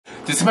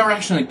This is my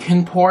reaction to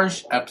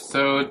KinnPorsche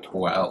episode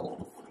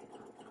 12.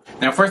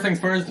 Now, first things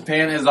first, the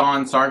fan is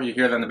on. Sorry if you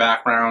hear that in the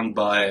background,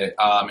 but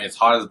it's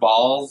hot as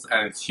balls,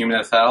 and it's humid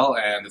as hell,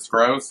 and it's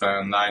gross,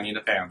 and I need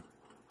a fan.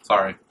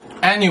 Sorry.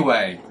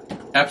 Anyway,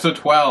 episode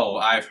 12.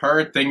 I've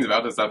heard things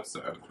about this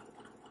episode.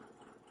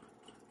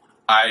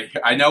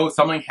 I know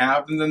something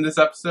happens in this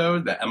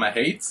episode that Emma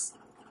hates,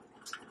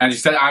 and she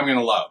said I'm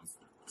gonna love.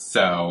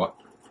 So,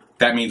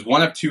 that means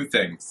one of two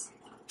things.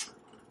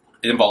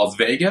 It involves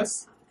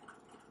Vegas,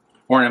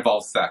 or it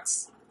involves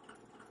sex.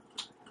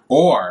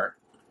 Or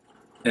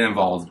it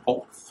involves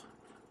both.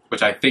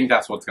 Which I think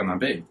that's what's gonna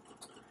be.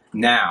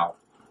 Now,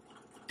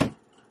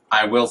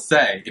 I will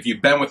say, if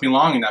you've been with me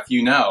long enough,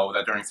 you know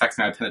that during sex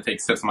I tend to take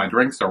sips of my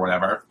drinks or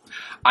whatever.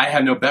 I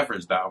have no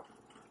beverage though.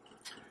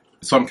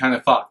 So I'm kind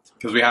of fucked,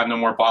 because we have no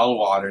more bottled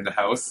water in the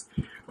house.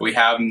 We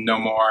have no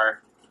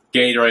more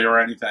Gatorade or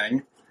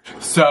anything.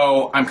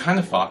 So I'm kind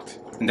of fucked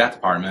in that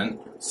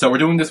department. So we're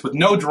doing this with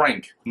no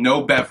drink,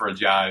 no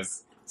beverage,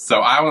 guys.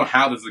 So I don't know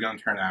how this is going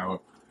to turn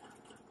out.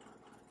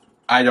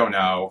 I don't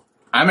know.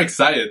 I'm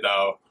excited,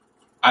 though.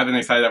 I've been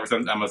excited ever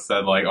since Emma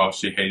said, like, oh,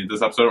 she hated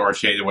this episode, or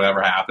she hated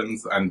whatever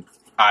happens, and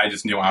I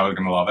just knew I was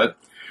going to love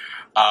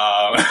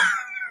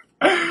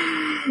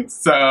it.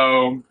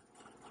 So,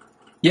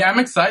 yeah, I'm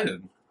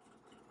excited.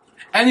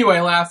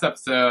 Anyway, last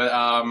episode,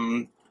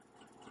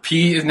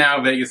 P is now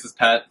Vegas'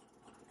 pet.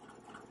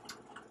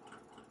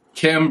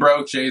 Kim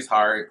broke Jay's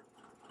heart,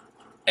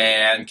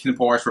 and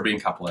KinnPorsche for being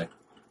coupley.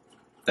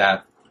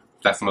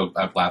 That's the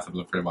last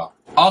episode pretty well.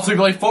 Also, if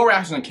you like full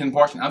reaction to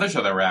KinnPorsche and other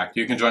shows that react,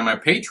 you can join my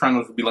Patreon,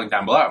 which will be linked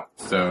down below.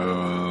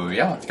 So,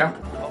 yeah, let's go.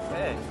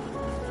 Okay.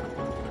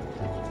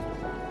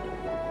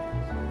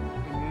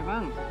 เป็นไงบ้า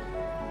ง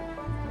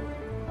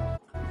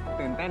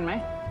ตื่นเต้นไหม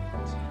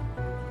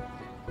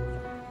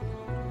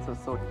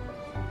สุ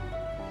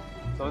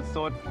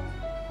ด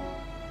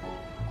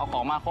เอาขอ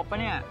งมาครบปะ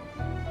เนี่ย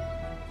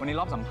วันนี้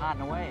รอบสัมภาษณ์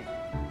นะเว้ย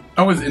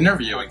Oh, it was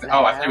interviewing.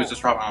 Oh, I thought he was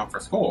just dropping off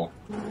for school.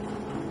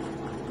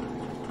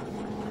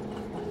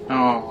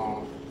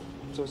 Oh.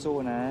 สู้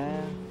ๆนะ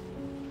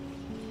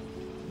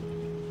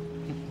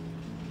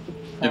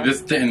Is this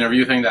the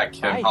interview thing that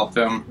Kim helped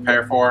him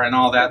prepare for and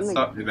all that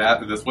stuff? Is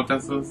this what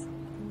this is?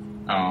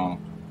 Oh.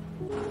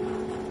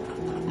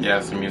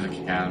 Yes, the Music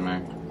Academy.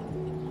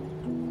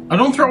 Oh,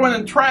 don't throw it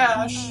in the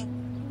trash!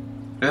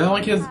 Is that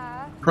like his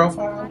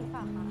profile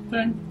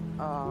thing?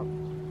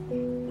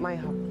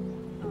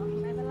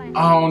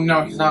 Oh no,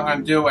 he's not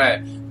gonna do it.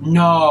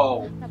 No!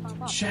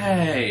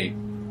 Jay!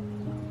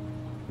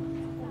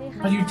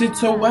 But you did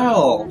so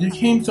well. You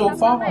came so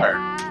far.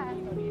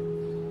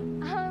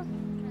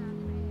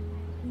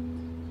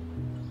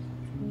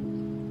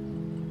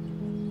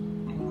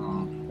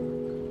 Oh.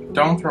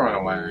 Don't throw it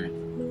away.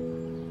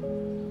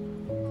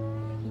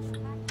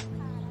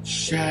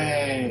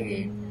 Jay.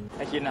 ไ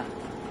อ้คินนะ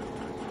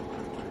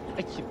ไ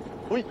อ้คิน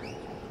อุ้ย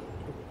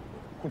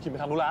คุณคินไป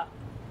ทำธุระ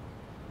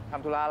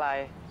อะไร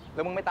แ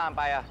ล้วมึงไม่ตามไ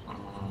ปอ่ะ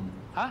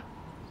ฮะ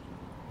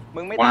มึ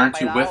งไม่ตามไป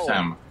Why aren't you with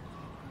him?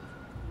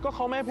 ก็เข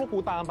าไม่ให้พวกกู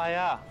ตามไป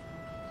อ่ะ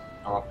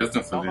What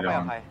business is he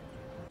doing?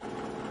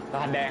 ร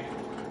หัสแดง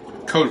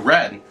Code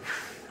red?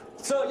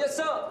 Sir, yes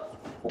sir.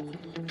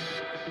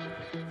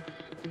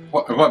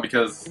 What,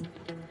 because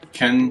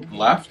Ken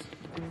left?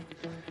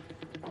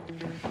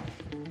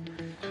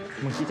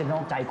 มึงคิดจะน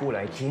อกใจกูเหร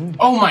อไอ้คิน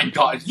Oh my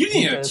god, you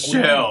need to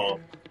chill.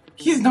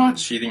 He's not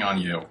cheating on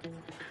you.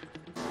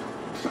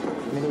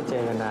 ไม่ได้เจ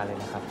อกันนานเลย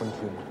นะครับคุณ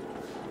คิน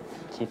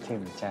คิดถึ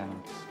งจัง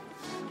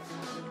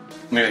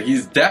Yeah,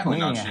 he's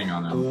definitely not cheating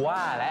on กู them. ว่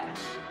าแล้ว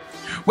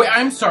Wait,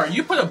 I'm sorry,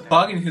 you put a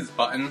bug in his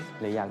button?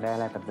 หรืออยากได้อะ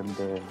ไรแบบ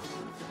เดิม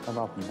ๆก็บ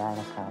อกผมได้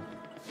นะครับ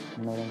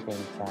ไม่ต้องเกร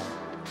งใจ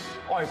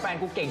อ่อยแฟน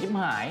กูเก่งชิบ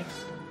หาย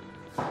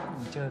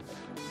เจอ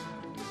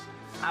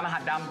มหั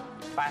ดด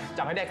ำไป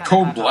จับให้ได้ค่ะ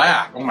Code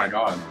black, oh my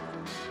god.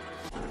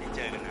 เจ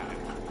อกันนา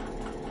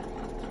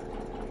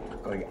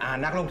น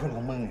นักลงทุนข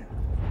องมึง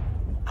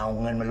เอา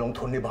เงินมาลง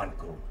ทุนในบ่อน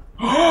กู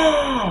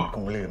ค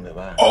งลืมเลย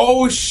ว่า Oh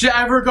shit,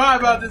 I forgot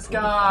about this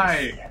guy.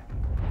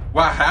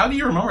 Wow, how do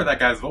you remember that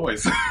guy's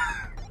voice?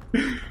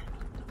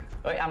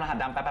 เอ้ยรหัส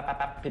ดำไป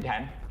ผิดแผ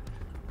น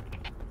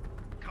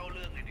เข้าเ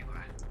รื่องเลยดีกว่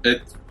า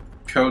It's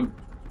code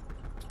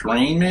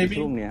green, maybe?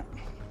 ช่วงเนี้ย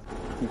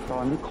มีตอ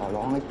นที่ขอ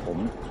ร้องให้ผม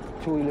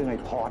ช่วยเรื่องไอ้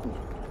พอด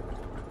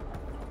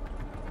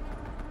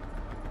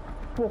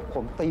พวกผ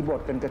มตีบ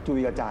ทกันกระจุย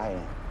กระจาย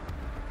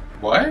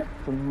What?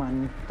 จนมัน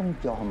ต้อง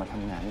ยอมมาท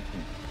ำงานให้ผ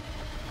ม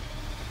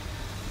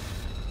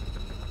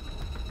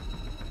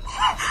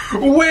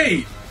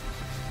Wait!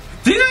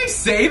 Did I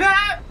say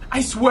that? I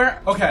swear,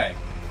 okay.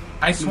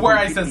 I swear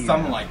I said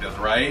something like this,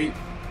 right?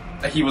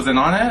 That he was in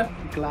on it?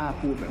 กล้า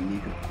พูดแบบนี้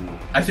กับกู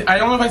I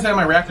don't know if I said it in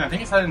my reaction. I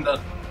think I said it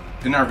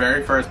in our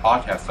very first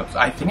podcast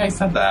episode. I think I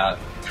said that.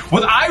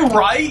 Was I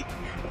right?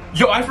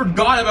 Yo, I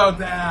forgot about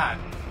that.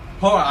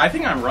 Hold on, I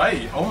think I'm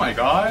right. Oh my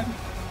god.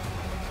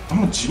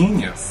 I'm a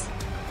genius.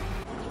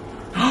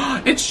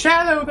 It's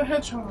Shadow the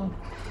Hedgehog.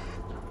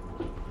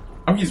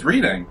 Oh, he's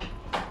reading.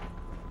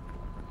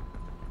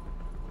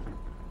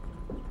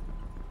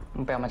 มึ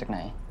งไปเอามาจากไหน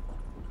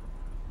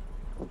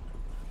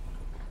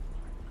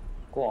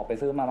กูออกไป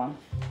ซื้อมามั้ง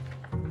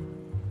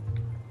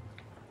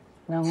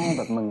หน้าโง่แ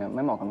บบมึงอ่ะไ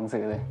ม่เหมาะกับหนังสื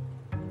อเลย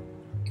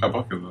A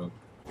book of it.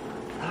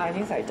 ทาย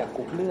นิสัยจากก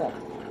รุ๊ปเลือด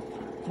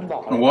มันบอ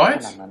กอะไรข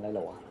นาดนั้นเลยเหร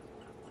อวะ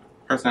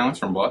Personalities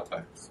from blood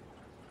types.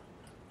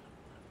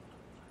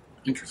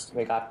 Interesting. เ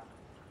วกัส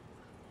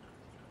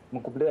มึ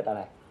งกรุ๊ปเลือดอะไ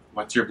ร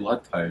What's your blood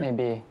type?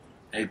 AB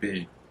AB.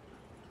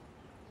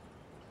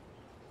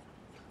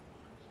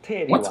 เท่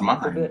ดีว่ะ What's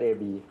กรุ๊ปเลือด mine?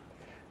 AB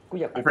กู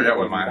อยาก I forget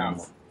what mine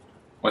is.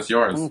 What's มึ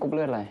yours? งกรุ๊ปเ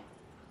ลือดอะไร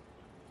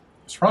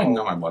It's probably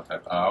not my blood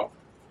type. Oh.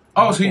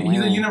 Oh, so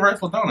he's a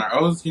universal donor. O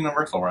is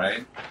universal,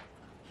 right?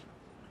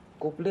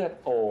 กรุ๊ปเลือด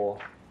O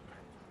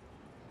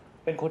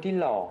เป็นคนที่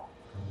หล่อ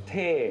เ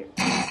ท่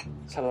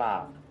ฉลา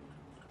ด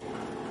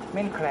แ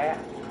ม่นแคระ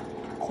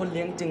คนเ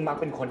ลี้ยงจึงมัก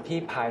เป็นคนที่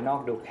ภายนอก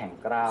ดูแข็ง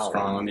กร้าว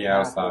Strong on the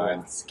outside.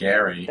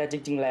 Scary. แต่จ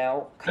ริงๆแล้ว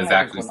ข้าง It's ใน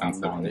เป็นค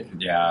actually นอ่อนไหว sensitive.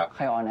 Yeah. ใค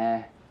รอ่อนแอ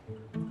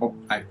Oh,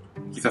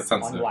 he said อ่อ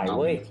น sensitive. ไหว No.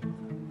 เว้ย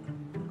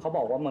เขาบ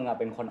อกว่ามึงอะ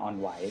เป็นคนอ่อน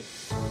ไหว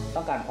ต้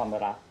องการความ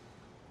รัก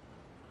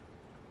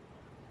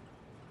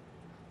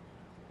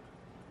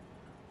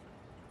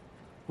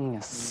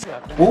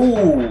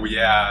Ooh,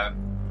 yeah.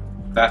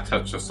 That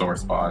touched a sore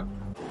spot.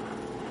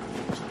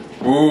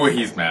 Ooh,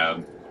 he's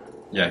mad.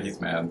 Yeah, he's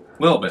mad.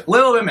 Little bit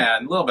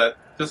mad. Little bit.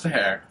 Just a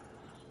hair.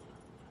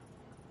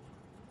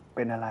 เ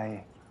ป็นอะไร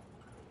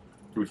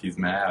Ooh, he's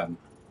mad.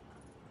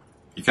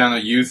 He found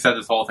out you said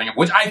this whole thing,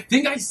 which I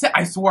think I said.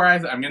 I swear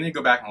I'm gonna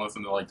go back and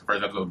listen to like the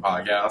first episode of the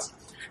podcast,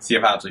 see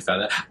if I actually said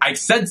it. I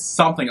said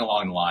something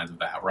along the lines of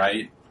that,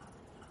 right?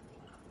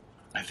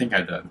 I think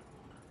I did.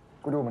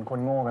 กูดูเหมือนคน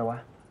โง่ไปวะ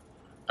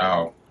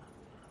Oh.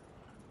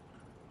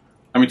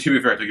 I mean, to be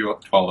fair, it took you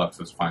 12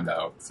 episodes to find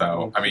out.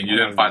 So, I mean, you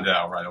didn't find it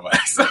out right away.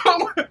 So,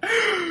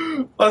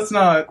 let's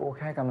not. กูแ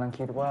ค่กำลัง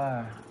คิดว่า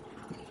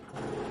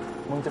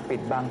มึงจะปิ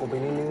ดบังกูไป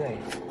เรื่อย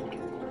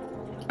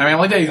I mean, I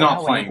like that he's not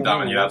playing dumb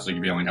and he's actually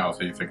being like, oh,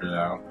 so you figured it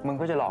out. ๆมึง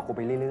ก็จะหลอกกูไ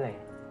ปเรื่อย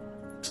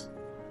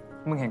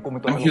ๆมึงเห็นกูเป็น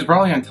ตัว I mean, he's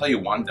probably gonna tell you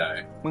one day.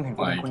 มึงเห็น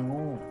กูเป็นคนโ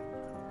ง่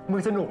มึง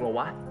สนุกเหรอ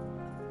วะ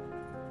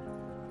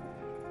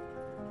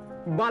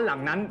บ้านหลั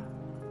งนั้น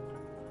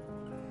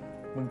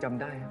มึงจ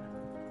ำได้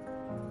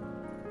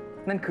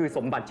นั่นคือส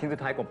มบัติชิ้นสุด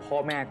ท้ายของพ่อ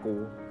แม่กู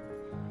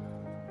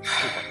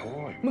กูขอโท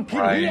ษมึงคิด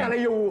เหี้ยอะไร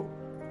อยู่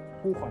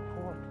กูขอโท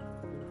ษ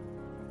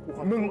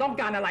มึงต้อง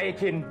การอะไรไอ้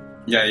คิน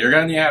Yeah, you're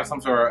gonna need to have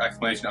some sort of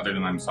explanation other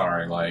than I'm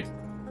sorry. Like,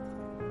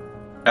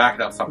 back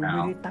it up กูไม่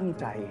somehow. ได้ตั้ง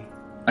ใจ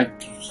I,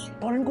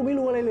 ตอนนั้นกูไม่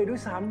รู้อะไรเลยด้ว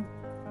ยซ้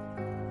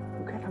ำ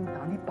กูแค่ทำต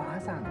ามที่ป้า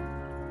สั่ง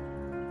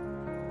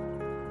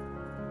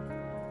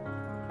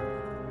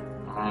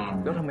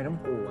แล้วทำไมต้อง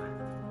กูอ่ะ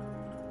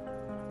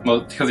well,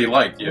 because he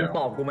liked มึ you. ง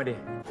ตอบกูมาดิ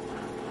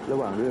ระ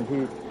หว่างเรื่อง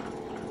ที่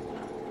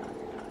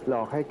หล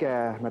อกให้แก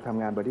มาท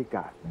ำงานบอดี้ก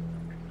าร์ด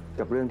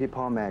กับเรื่องที่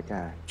พ่อแม่แก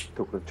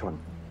ถูกรถชน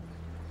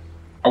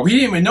Oh, we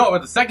didn't even know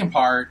about the second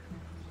part.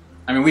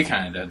 I mean, we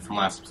kind of did from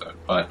last episode,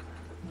 but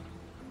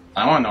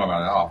I want to know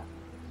about it all.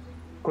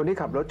 คนที่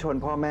ขับรถชน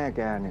พ่อแม่แ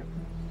กเนี่ย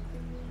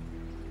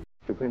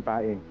คือเพื่อนป้า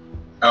เอง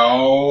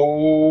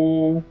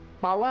Oh.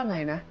 ป้าว่าไง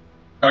นะ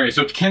Okay,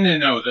 so Ken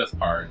didn't know this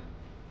part.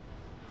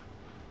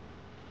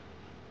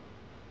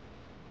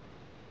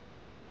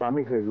 ป้าไ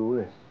ม่เคยรู้เ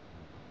ลย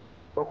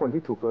ว่าคน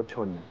ที่ถูกรถช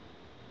น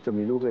จะ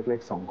มีลูกเล็ก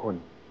ๆ2 คน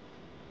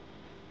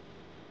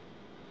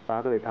ป้า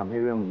ก็เลยทำให้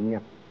เรื่องมันเงี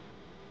ยบ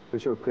เพื่อ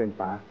ช่วยเพื่อน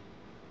ป้า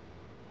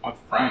What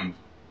friend?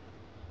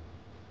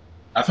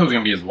 I thought it was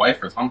gonna be his wife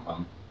or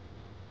something.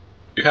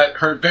 You had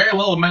heard very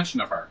little mention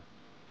of her.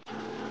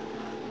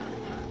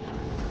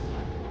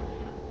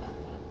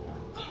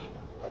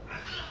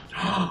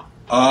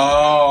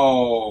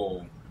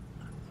 Oh.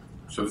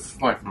 So this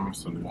is like from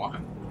episode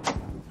 1.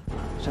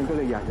 ฉันก็เ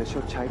ลยอยากจะช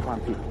ดใช้ความ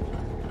ผิด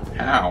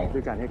How? ด้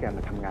วยการให้แกม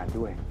าทำงาน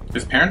ด้วย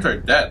His parents are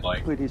dead,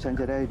 like. เพื่อที่ฉัน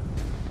จะได้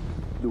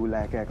ดูแล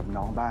แกกับ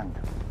น้องบ้าง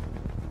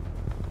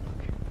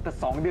แต่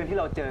2 เดือนที่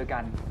เราเจอกั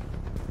น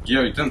Yo,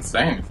 he didn't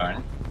say anything.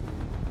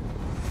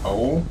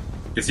 Oh?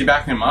 Is he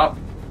backing him up?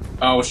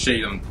 Oh, shit.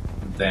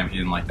 Damn, he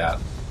didn't like that.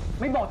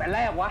 ไม่บอกแต่แร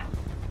กวะ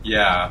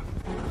Yeah.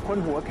 คน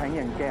หัวแข็งอ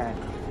ย่างแก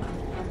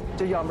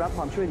จะยอมรับค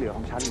วามช่วยเหลือข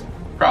องฉันเหรอ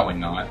Probably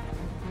not.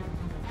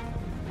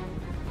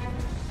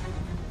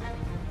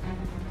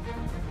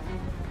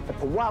 แต่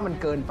ผมว่ามัน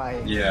เกินไป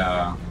Yeah.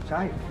 ใ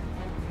ช่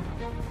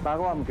ป้า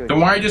ก็ว่ามันเกิน Then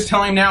why are you just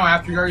telling him now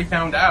after you already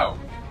found out?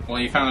 Well,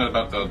 you found out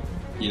about the,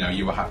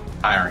 you were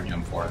hiring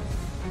him for it.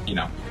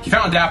 You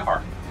found out that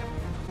part.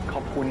 ข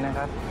อบคุณนะค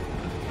รับ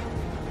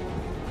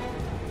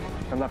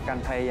สำหรับการ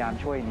พยายาม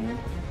ช่วยนี้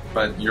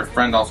But your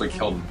friend also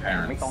killed his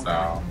parents, so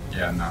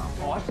yeah, no.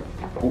 บอส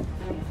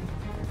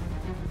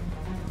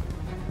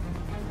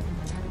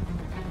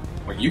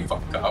Well, you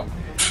fucked up.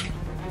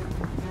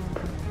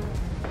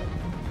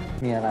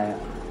 มีอะไรอ่ะ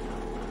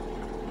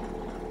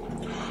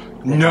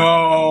No!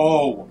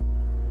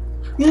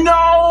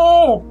 No!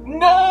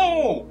 No!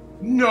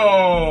 No!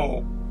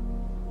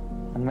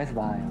 มันไม่ส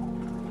บายอ่ะ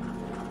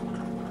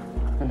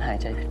มันหาย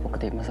ใจผิดปก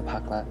ติมาสักพั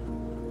กแล้ว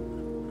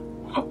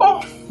Oh!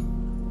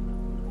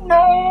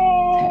 No!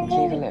 แถม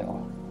ขี้ก็เหลว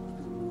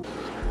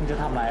มึงจะ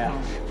ทำอะไรอ่ะ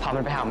พามั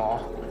นไปหาหมอ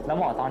แล้ว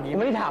หมอตอนนี้ไ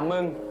ม่ได้ถามมึ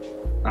ง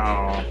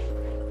Oh.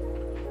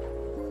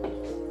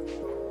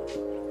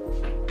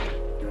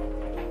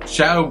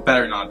 Shadow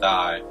better not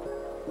die.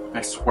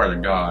 I swear to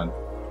God.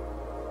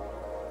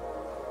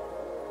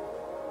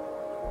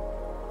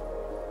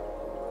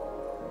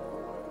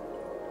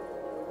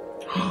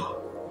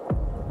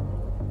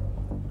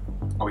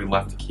 Oh, we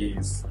left the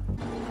keys.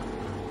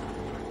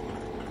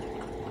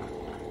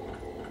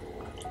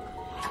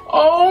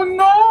 Oh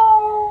no!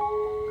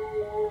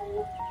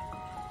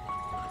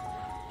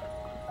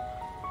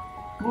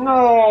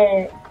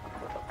 No!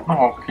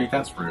 Oh, okay,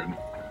 that's rude.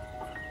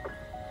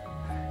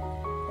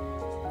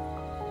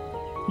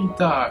 He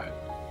died.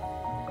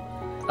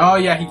 Oh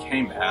yeah, he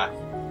came back.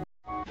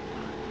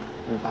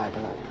 มันตายไป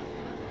แล้ว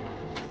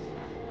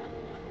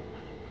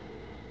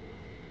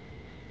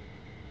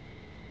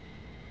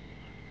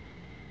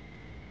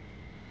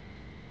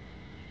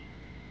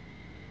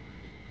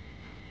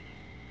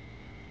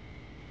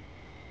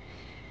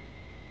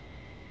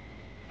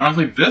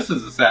Honestly, this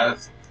is the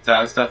saddest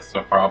death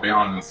so far, I'll be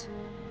honest.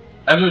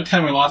 Episode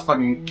 10, we lost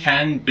fucking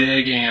Ken,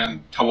 Big,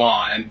 and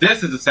Tawan, and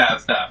this is the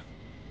saddest death.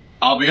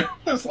 I'll be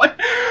honest, like...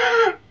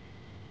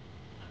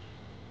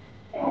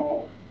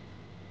 Oh.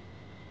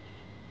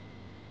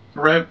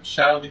 Rip,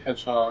 Shadow the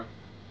Hedgehog.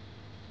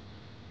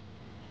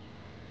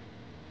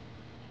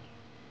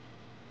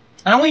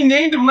 I only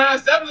named him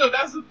last episode,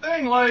 that's the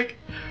thing, like...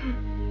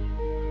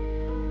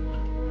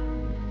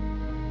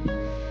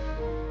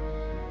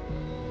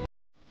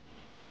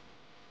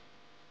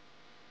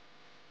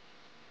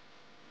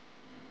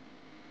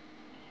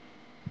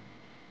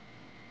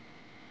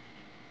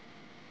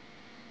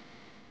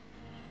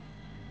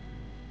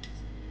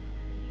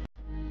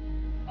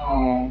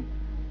 Oh.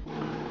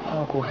 พ่อ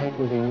กูให้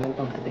กูเลี้ยงเล่น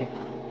ตั้งแต่เด็ก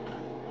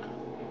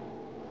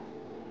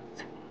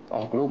อ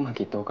อกลูกมา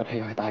กี่ตัวก็ท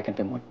ยอยตายกันไ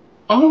ปหมด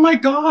Oh my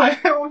god,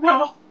 oh no.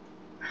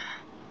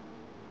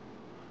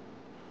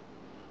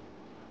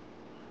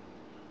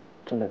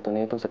 จนเหลือตัว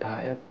นี้ตัวสุดท้า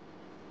ยอะ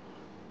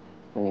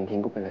มันยังทิ้ง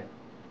กูไปเลย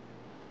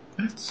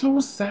That's so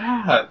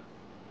sad.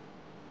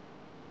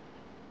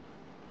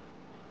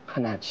 ข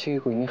นาดชื่อ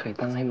กูยังไม่เคย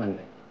ตั้งให้มันเ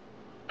ลย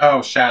Oh,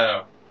 Shadow.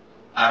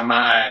 I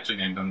actually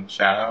named him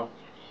Shadow.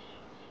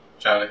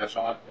 Shadow the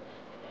Hedgehog.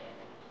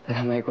 แต่ท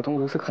ำไมกูต้อง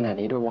รู้สึกขนาด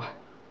นี้ด้วยวะ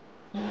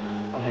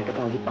อะไรก็ต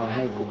ามที่ปาใ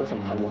ห้กูก็ส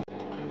ำคัญหมด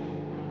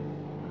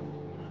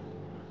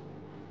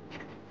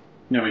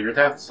No, but your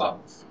dad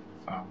sucks.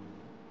 So.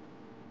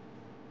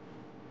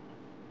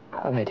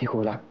 อะไรที่กู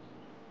รัก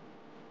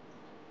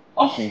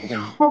Oh,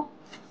 no.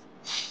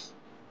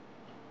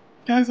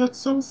 Guys, that's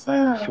so ชี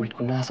sad. วิต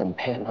กูน่าสมเ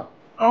พชเนาะ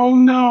Oh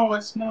no,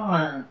 it's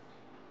not.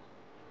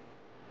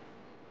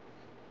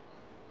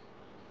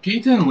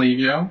 Pete didn't leave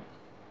you.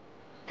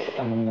 แ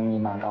ต่มึงยังมี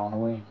หมาดองนะ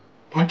เว้ย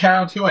Macau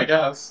too, I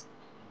guess.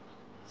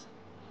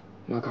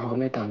 มาเขาก็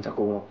ไม่ต่างจาก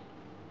กูหรอก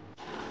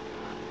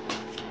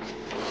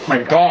My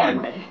god.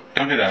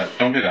 Don't do that.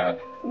 Don't do that.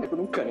 เดี๋ยวกู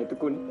ต้องเกิดในตระ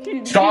กูล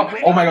Stop!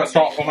 Oh my god,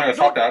 stop! Oh my god,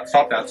 stop that!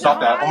 Stop that! Stop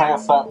that! Oh my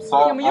god, stop!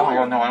 Stop! Oh my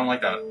god, no, I don't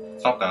like that.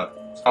 Stop that!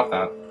 Stop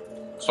that!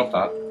 Stop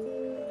that!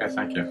 Okay,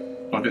 thank you.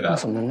 Don't do มา that.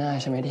 สมน้ำหน้า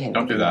ใช่ไหมที่เห็น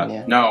Don't do แบบ that. เ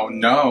นี้ย No,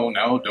 no,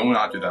 no, do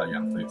not do that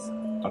again, please.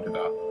 Don't do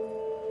that.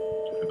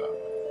 Don't do that.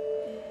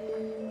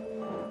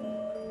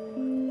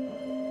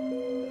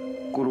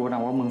 กูรู้นะ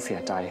ว่ามึงเสีย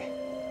ใจ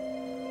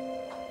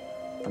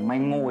แต่ไม่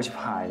โง่ชิบ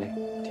หายเลย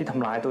ที่ท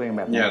ำร้ายตัวเองแ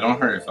บบนี้ Yeah, don't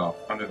hurt yourself.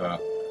 Don't do that.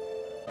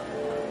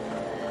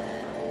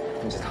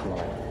 มึงจะทำอะ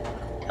ไร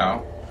How?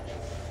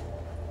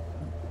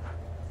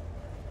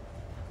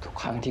 ทุก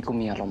ครั้งที่กู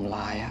มีอารมณ์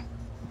ร้ายอะ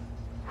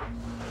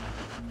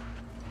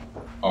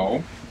Oh?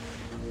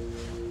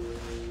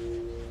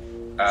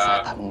 สาย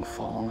ตามึง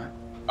ฟ้องอะ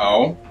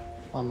Oh?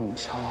 ว่ามึง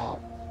ชอบ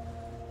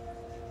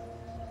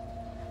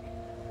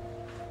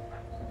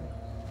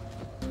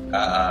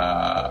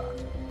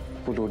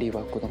กูรู้ดี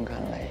ว่ากูต้องกา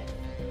รอะไร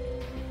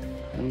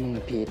แล้วมึง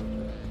กับพีท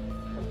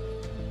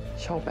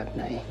ชอบแบบไ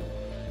หน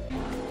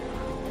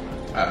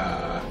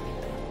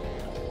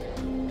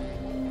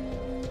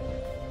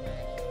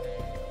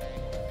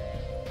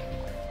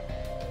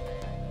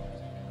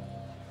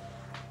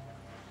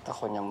แต่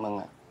คนอย่างมึง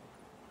อะ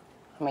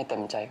ไม่เต็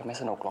มใจก็ไม่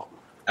สนุกหรอก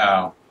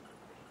Oh.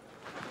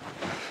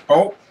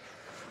 Oh.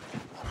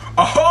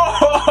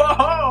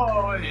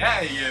 Oh,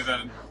 yeah,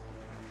 even.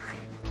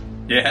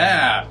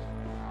 Yeah.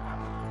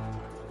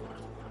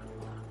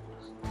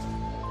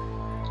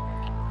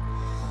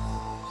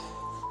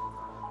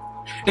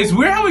 It's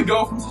weird how we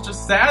go from such a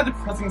sad,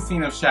 depressing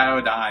scene of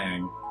Shadow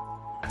dying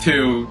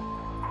to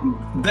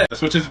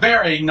this, which is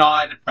very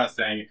not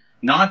depressing,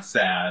 not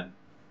sad.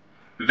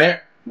 Very.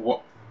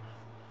 What?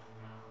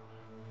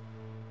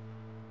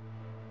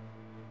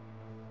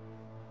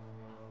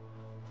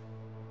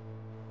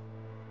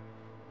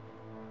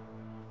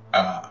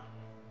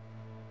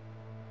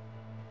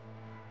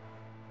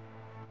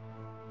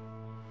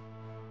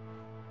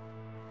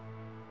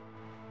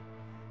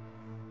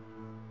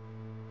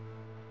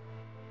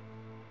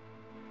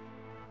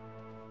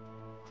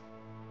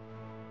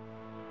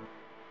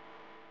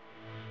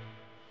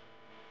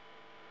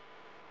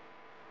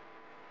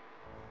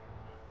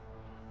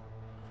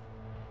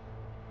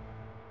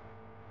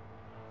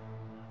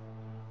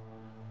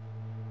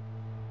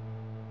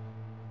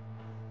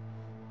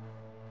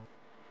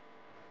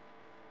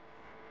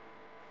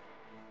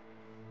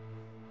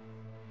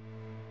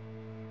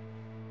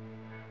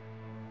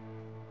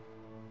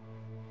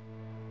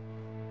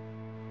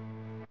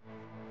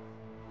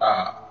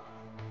 Uh,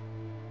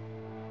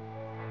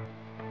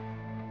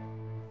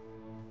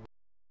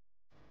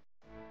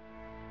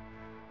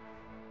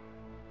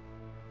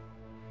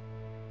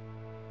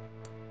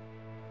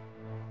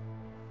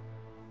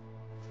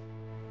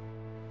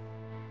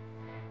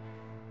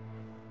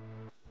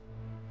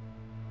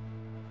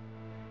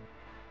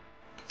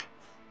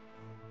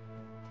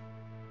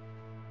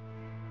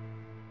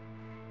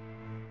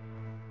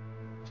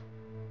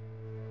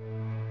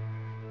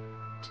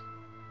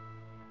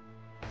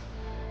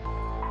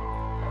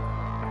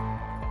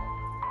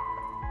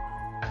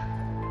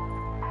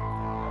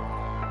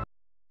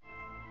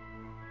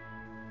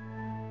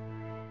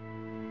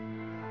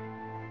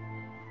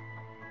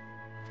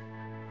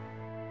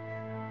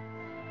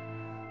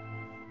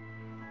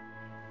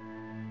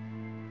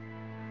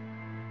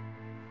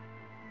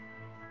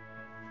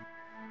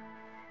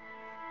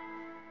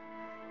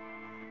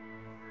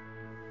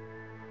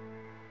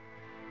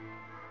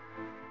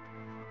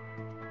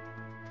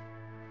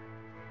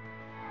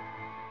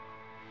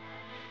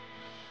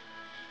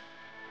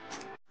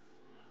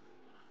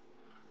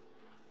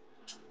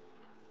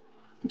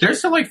 there's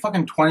still like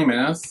fucking 20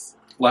 minutes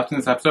left in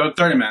this episode.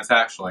 30 minutes,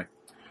 actually.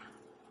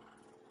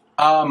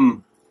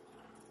 And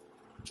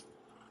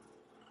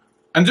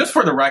just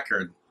for the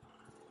record,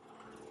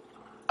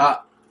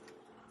 how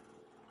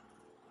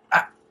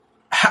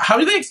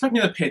do they expect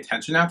me to pay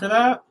attention after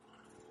that?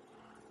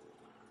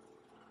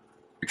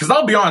 Because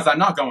I'll be honest, I'm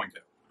not going to.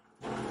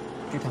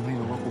 ที่ทำให้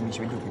รู้ว่ากูมีชี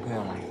วิตอยู่เพื่อ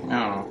อะไร I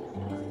don't know.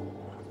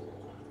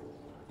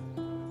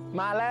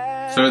 มาแล้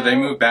ว So did they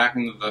move back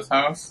into this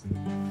house?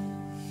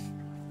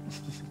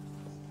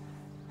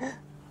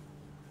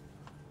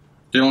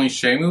 Did only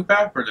Shay move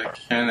back, or did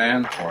Ken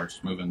and Porsche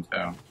move in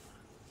too?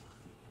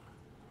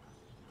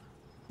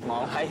 หมอ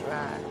ใคร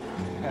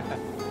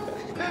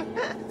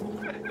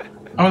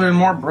Oh, there's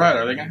more bread.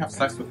 Are they gonna have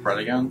sex with bread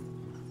again?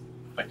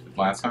 Like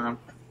last time?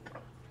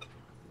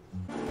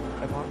 ไ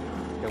อ้พ่อ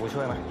เดี๋ยวกูช่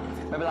วยไหม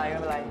ไม่เป็นไรไม่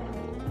เป็นไร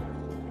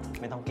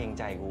ไม่ต้องเกรง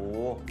ใจกู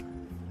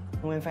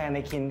มึงเป็นแฟนใน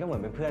คินก็เหมือ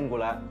นเป็นเพื่อนกู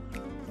ละ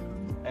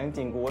แล้วจ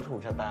ริงๆกูก็ถูก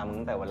ชะตามึง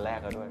ตั้งแต่วันแรก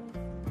แล้วด้วย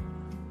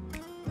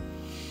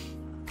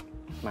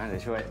มาเดี๋ย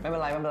วช่วยไม่เป็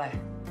นไรไม่เป็นไร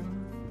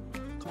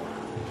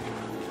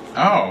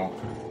Oh.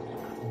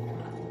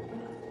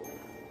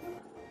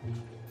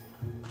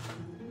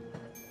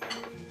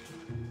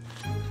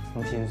 มึ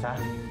งชินซะ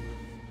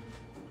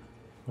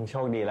มึงโช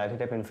คดีแล้วที่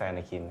ได้เป็นแฟนใน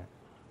คินนะ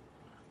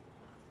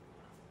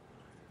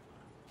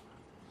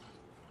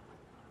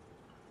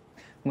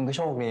มึงก็โ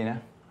ชคดีนะ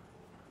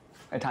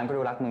ไอ้ทานก็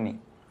ดูรักมึงนี่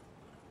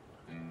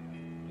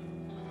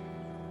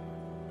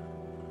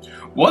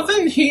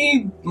Wasn't he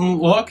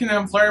looking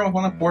and flirting with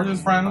one of Porsche's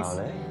เปล่า friends?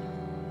 เลย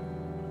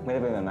ไม่ได้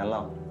เป็นแบบนั้นหร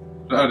อก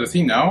Oh, does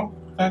he know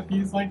that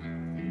he's like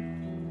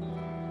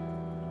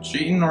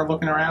cheating or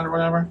looking around or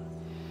whatever?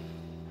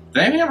 Did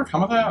anything ever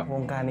come of that? ว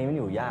งการนี้มัน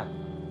อยู่ยาก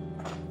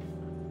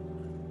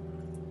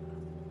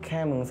แค่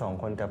มึงสอง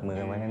คนจับมือ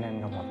กันไว้แน่น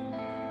ๆก็พอ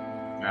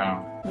No.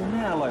 มันไ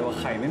ม่อร่อยกว่า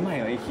ไข่ไม่ใหม่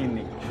หรอไอ้คิน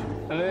อีก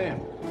เอ้ย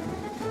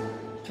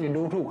อย่า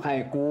ดูถูกไข่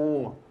กู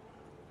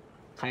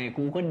ไข่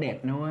กูก็เด็ด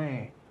นะเว้ย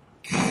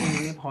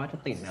ไม่พอจะ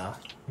ติดเหรอ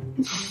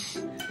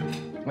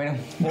ไม่ต้อง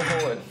พู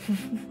ด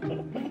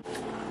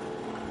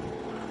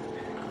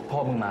พ่อ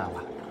มึงมา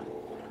ว่ะ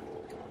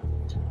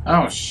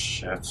Oh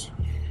shit.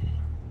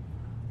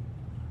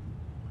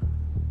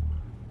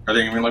 Are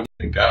they gonna let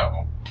me go?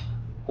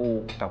 กู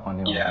กลับก่อน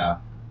ดีกว่า Yeah.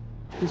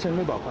 ที่ฉันไ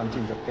ม่บอกความจริ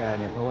งกับแก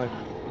เนี่ยเพราะว่า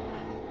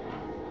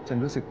ฉัน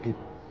รู้สึกผิด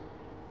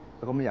แ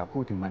ล้วก็ไม่อยากพู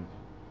ดถึงมัน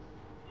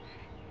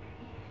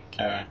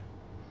Okay.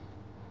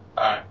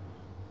 Bye.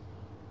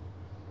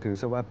 ถือ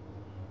ซะว่า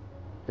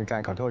เป็นกา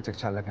รขอโทษจาก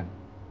ฉันแล้วกัน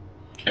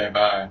Okay,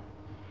 bye.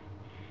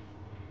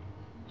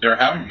 They were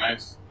having a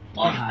nice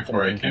lunch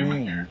before I came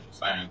in here.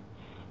 Saying.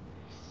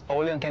 โอ้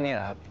เรื่องแค่นี้เห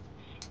รอครับ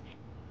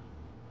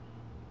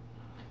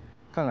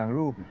ข้างหลัง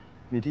รูป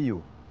มีที่อยู่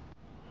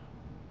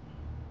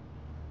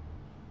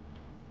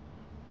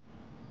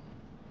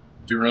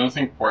Do you really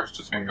think Porsche's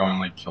just gonna go and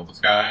like kill this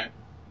guy?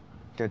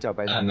 แกจะเอาไ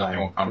ปทำอะไร nothing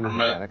will come from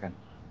แก it. แล้วกัน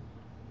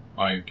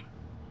Like,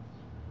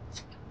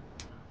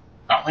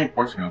 I don't think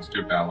Porsche's gonna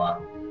stoop that low.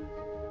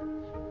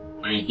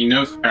 I mean, he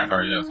knows his parents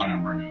already did, so I'm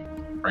gonna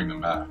bring them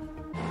back.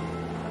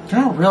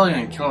 They're not really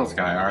gonna kill this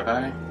guy, are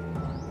they?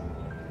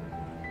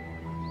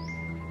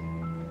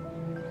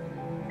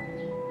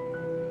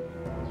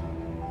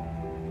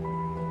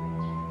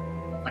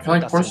 I feel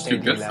like Porsche's too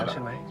good for that.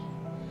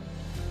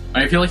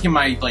 I feel like he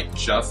might like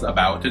just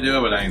about to do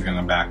it, but then he's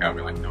gonna back out and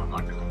be like, no, I'm not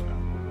gonna do it.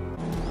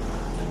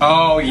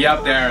 Oh,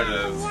 yep, there it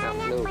is. ครับ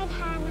ลูก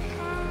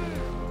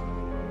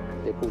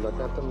เดี๋ยวปู่รด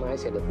น้ำต้นไม้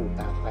เสร็จแล้วปู่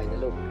ตามไปนะ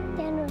ลูก เ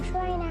ดี๋ยวหนูช่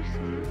วยนะค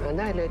ะ ไ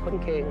ด้เลยคน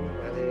เก่ง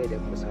มาเลยเดี๋ย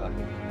วปู่สอน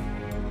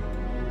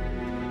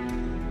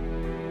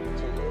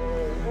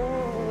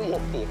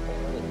ตีของ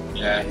มัน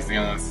Yeah, he's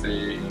gonna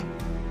see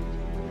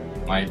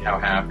like how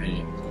happy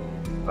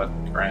the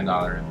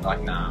granddaughter is.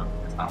 Like, nah,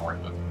 it's not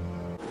worth it.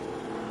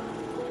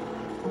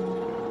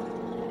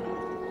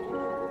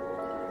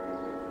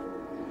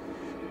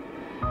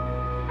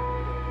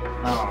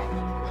 Oh.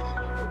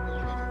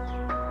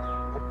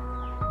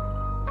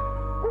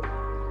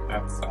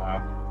 That's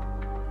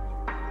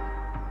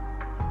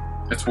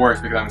it's worse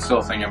because I'm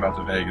still thinking about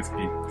the Vegas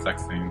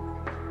sex scene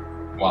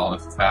while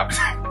this is happening.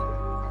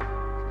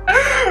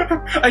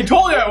 I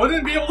told you I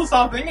wouldn't be able to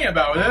stop thinking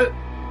about it.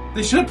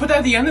 They should have put that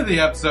at the end of the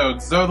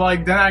episode, so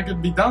like then I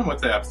could be done with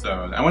the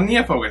episode. I wouldn't need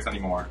to focus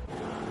anymore.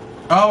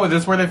 Oh, is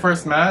this where they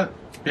first met?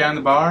 Behind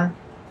the bar?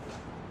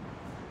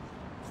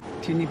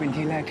 ที่นี่เป็น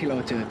ที่แรกที่เรา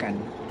เจอกัน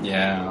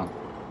Yeah.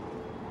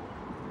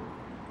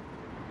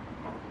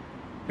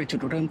 เป็นจุด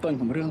เริ่มต้น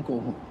ของเรื่องโก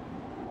หก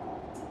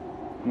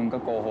มึงก็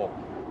โกหก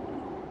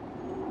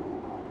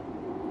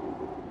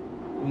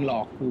มึงหล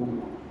อกกู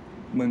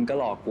มึงก็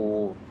หลอกกู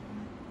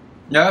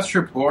Yeah, that's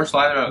true. Porsche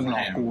lied about his มึงหล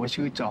อกกู name. ว่า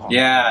ชื่อจอ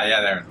Yeah,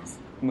 there it is.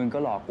 มึงก็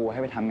หลอกกูให้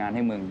ไปทำงานใ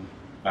ห้มึง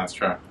That's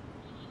true.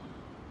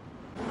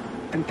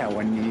 ตั้งแต่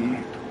วันนี้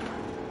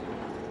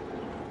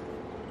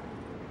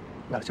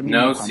เราจะไม่มี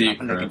No ความลับ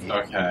อะไรกัน secrets. อีก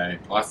Okay,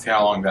 let's see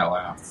how long that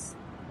lasts.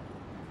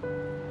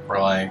 For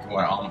like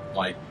what?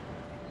 Like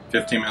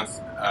 15 minutes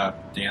at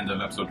the end of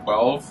episode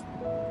 12.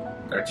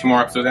 There are 2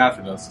 more episodes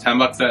after this.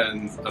 $10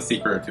 and a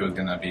secret or 2 is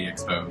gonna be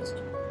exposed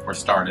or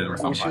started or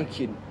กูชื่อ something.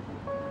 คิน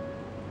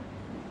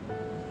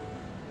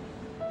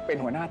เป็น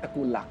หัวหน้าตระ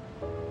กูลหลัก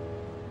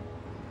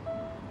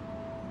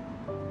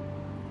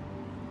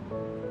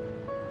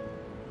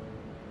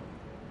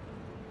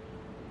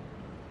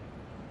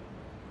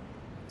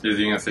Is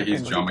he gonna say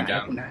he's เป็น Jum บริกา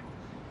รให้ again? กูได้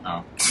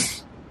Oh.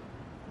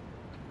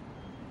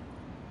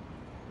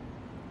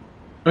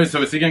 Wait, so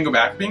is he gonna go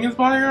back to being his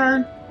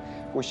bodyguard?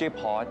 กูชื่อ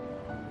พอร์ต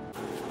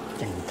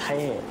อย่างเ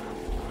ท่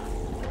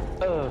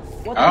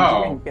ว่าแต่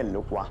มึงเปลี่ยน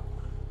ลุควะ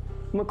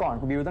เมื่อก่อน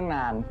กูบิวตั้งน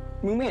าน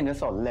มึงไม่เห็นจะ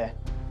สนเลย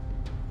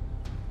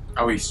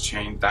Oh, he's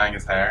changed, dyeing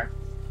his hair.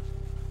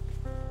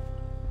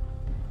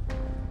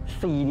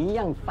 สีนี้อ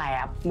ย่างแส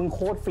บมึงโค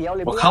ตรเฟี้ยวเ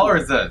ลย What color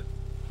is it?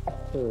 โอ้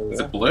โห Is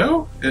it blue?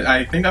 I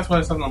think that's what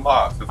it says on the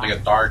box. It's like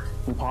a dark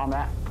มึงพร้อมแ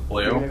ล้ว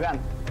blue. ดูเลยกัน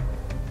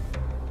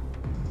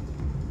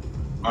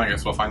Oh, I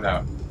guess we'll find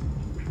out.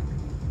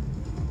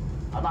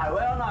 เอาหน่อยเ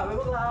ว้ย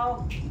พวกเรา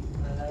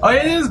Oh,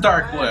 it is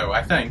dark blue,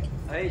 I think.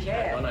 เฮ้ยเช่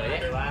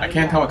I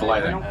can't tell with the ไม่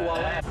lighting. ต้องกลัว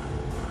เว้ย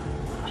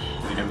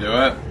Is he gonna do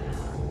it?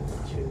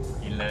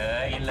 กินเล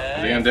ย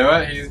Is he gonna do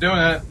it? He's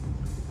doing it.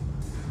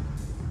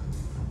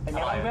 เป็นไง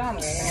บ้างเพื่อนเ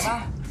ป็นไงบ้า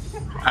ง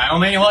I don't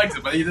think he likes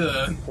it, but he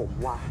did. ผม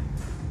ว่ะ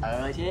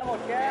เช่หม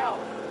ดแก้ว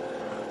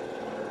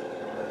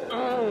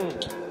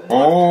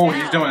Oh,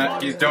 he's doing it.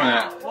 He's doing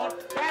it.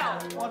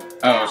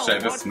 Oh shit,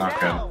 this is not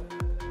good.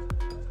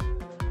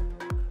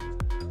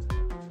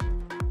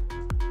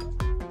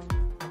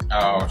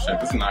 Oh shit,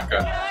 this is not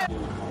good.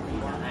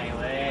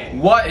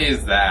 What is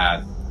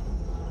that?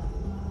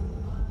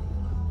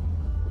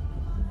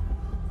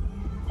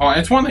 Oh,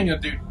 it's one thing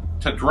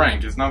to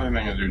drink, it's another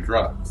thing to do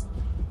drugs.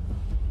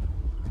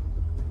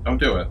 Don't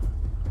do it.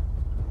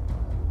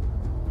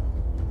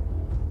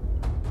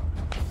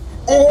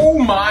 Oh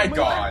my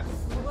god!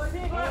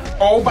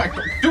 Oh my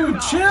god, dude,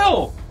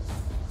 chill!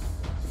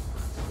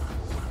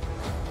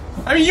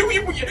 I mean,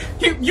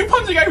 you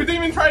punched a guy who didn't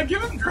even try to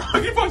give him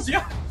drugs. You punched the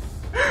guy.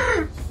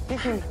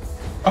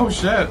 Oh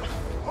shit!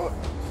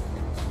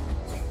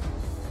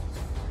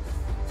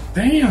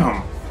 Damn!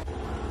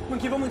 มึง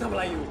คิดว่ามึงทำอะ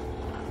ไรอยู่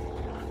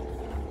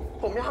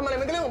ผมจะทำอะไร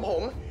มันก็เรื่องของผ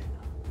ม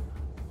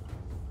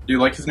Do you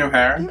like his new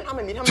hair? พี่มาทำแ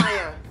บบนี้ทำไม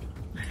อ่ะ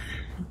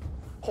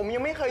ผมยั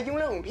งไม่เคยยุ่งเ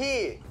รื่องของพี่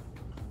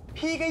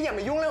พี่ก็อย่าม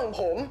ายุ่งเรื่องของ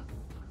ผม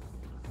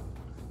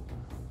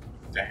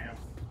Damn.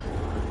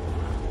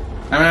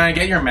 I mean, I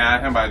get you're mad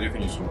at him, but I do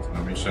think you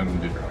shouldn't. You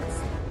shouldn't do drugs.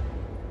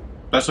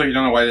 Especially if you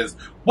don't know what it is.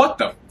 What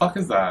the fuck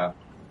is that?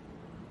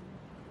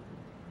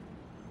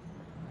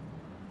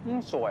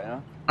 สวยน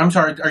ะ I'm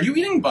sorry, are you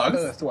eating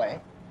bugs? สวย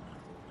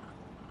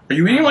Are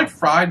you eating like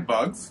fried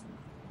bugs?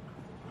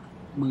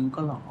 มึง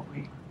ก็หลอกเอ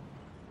ง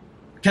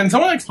Can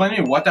someone explain to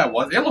me what that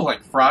was? It looked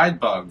like fried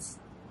bugs.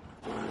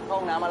 เข้า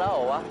ห้องน้ำมาแล้วเหร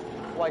อวะ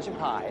ไวชิบ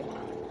หาย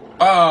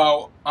Oh,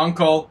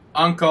 uncle.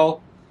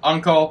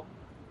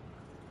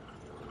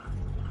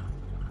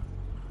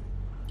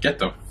 Get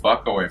the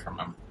fuck away from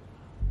him.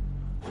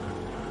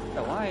 แ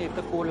ต่ว่าไอ้ต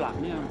ระกูลหลัก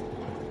เนี่ย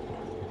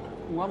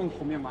มึงว่ามึง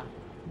คุ้มยังวะ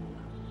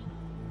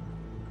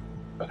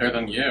Better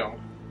than you.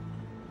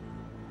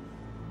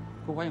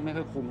 กูว่ายังไม่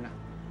ค่อยคุ้มนะ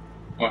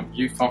Well,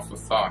 you also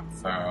suck,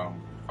 so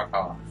fuck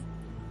off.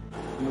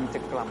 มึงจะ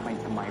กลับไป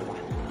ทำไมวะ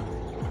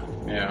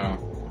Yeah.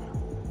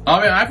 I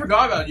mean, I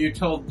forgot about you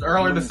till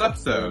earlier this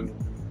episode.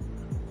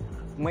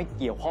 ไม่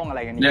เกี่ยวข้องอะไร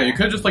กัน Yeah, you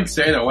could just like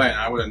say it away and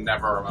I would have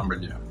never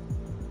remembered you.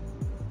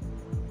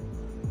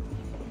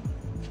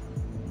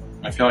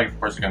 I feel like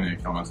Porsche's gonna need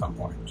to kill him at some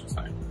point, just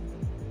saying.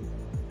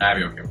 I'd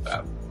be okay with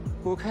that.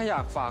 กูแค่อย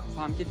ากฝากค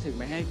วามคิดถึง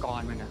ไปให้ก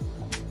รมันนะ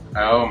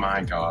Oh my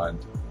god.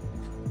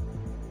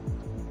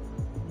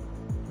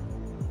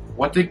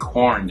 What did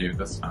Korn do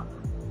this time?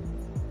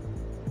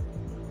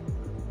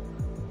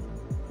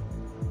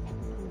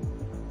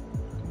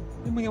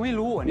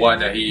 What,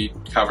 that he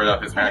covered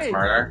up his parents'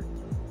 murder?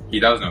 He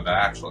does know that,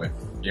 actually.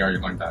 He already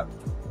learned that.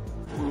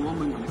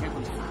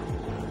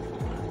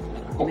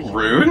 Oh,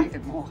 rude?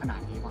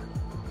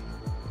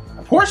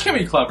 Porsche can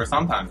be clever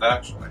sometimes,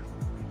 actually.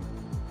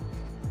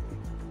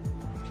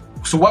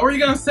 So what were you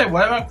gonna say?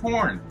 What about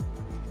corn?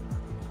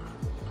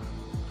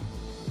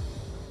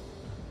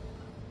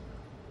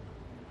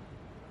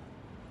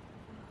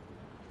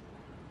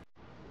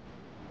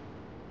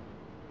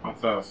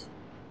 What's this?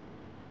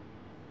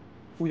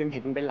 กูยังเห็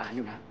นมึงเป็นหลานอ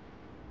ยู่นะ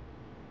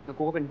แล้ว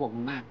กูก็เป็นห่วงมึ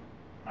งมาก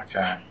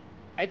Okay.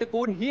 ไอ้ตระ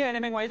กูลเฮียเนี่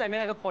ยแม่งไว้ใจไม่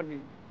ได้สักคนหนึ่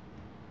ง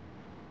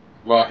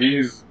Well,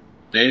 he's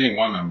dating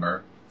one member,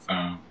 so.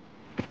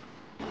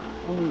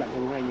 ถ้ามึงอยาก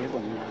รู้อะไรเยอะก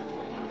ว่านี้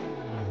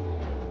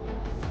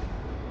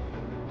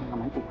ท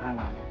ำให้กู5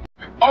 ล้าน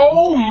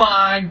Oh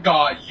my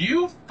god, you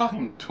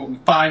fucking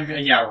 5,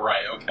 yeah,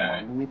 right, okay.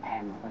 มึงไม่แพ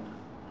งหรอกนะ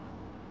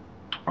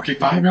Okay,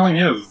 5 million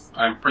is,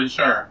 I'm pretty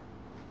sure.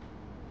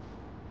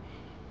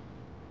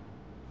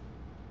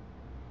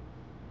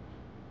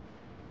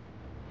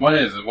 What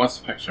is it? What's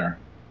the picture?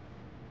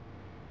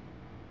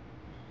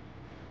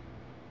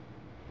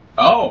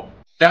 Oh,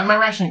 that's my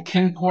reaction to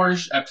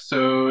KinnPorsche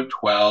episode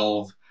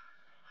 12.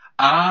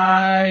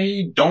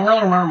 I don't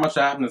really remember much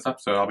that happened in this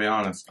episode, I'll be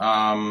honest.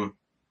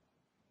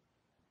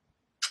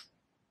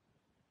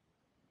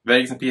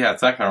 Vegas and Pete had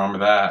sex, I remember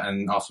that,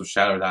 and also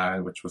Shadow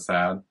died, which was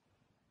sad.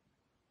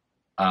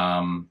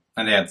 And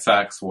they had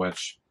sex,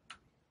 which,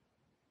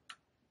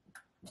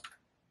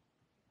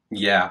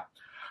 yeah.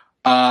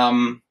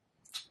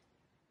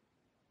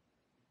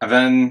 And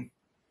then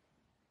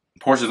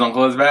Porsche's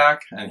uncle is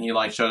back, and he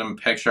like showed him a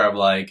picture of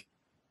like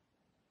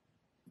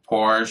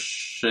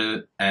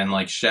Porsche and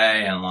like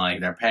Shay and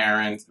like their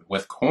parents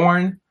with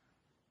corn.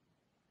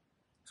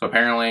 So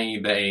apparently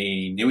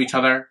they knew each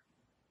other.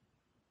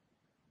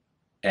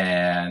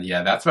 And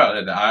yeah, that's about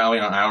it. I don't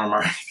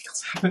remember anything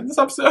else happened in this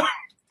episode.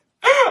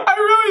 I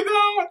really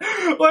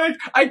don't. Like,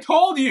 I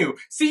told you.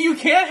 See, you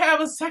can't have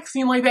a sex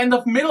scene like that in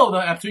the middle of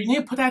the episode. You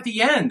need to put that at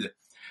the end.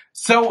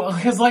 So,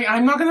 because like,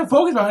 I'm not going to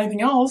focus on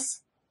anything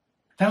else.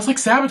 That was like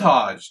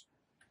sabotage.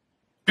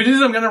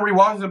 Because I'm going to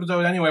rewatch this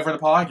episode anyway for the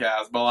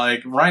podcast. But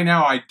like, right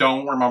now, I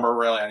don't remember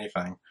really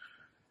anything.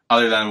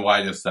 Other than what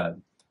I just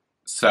said.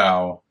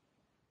 So,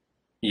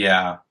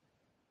 yeah.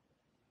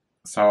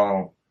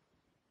 So,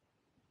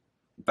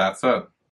 that's it.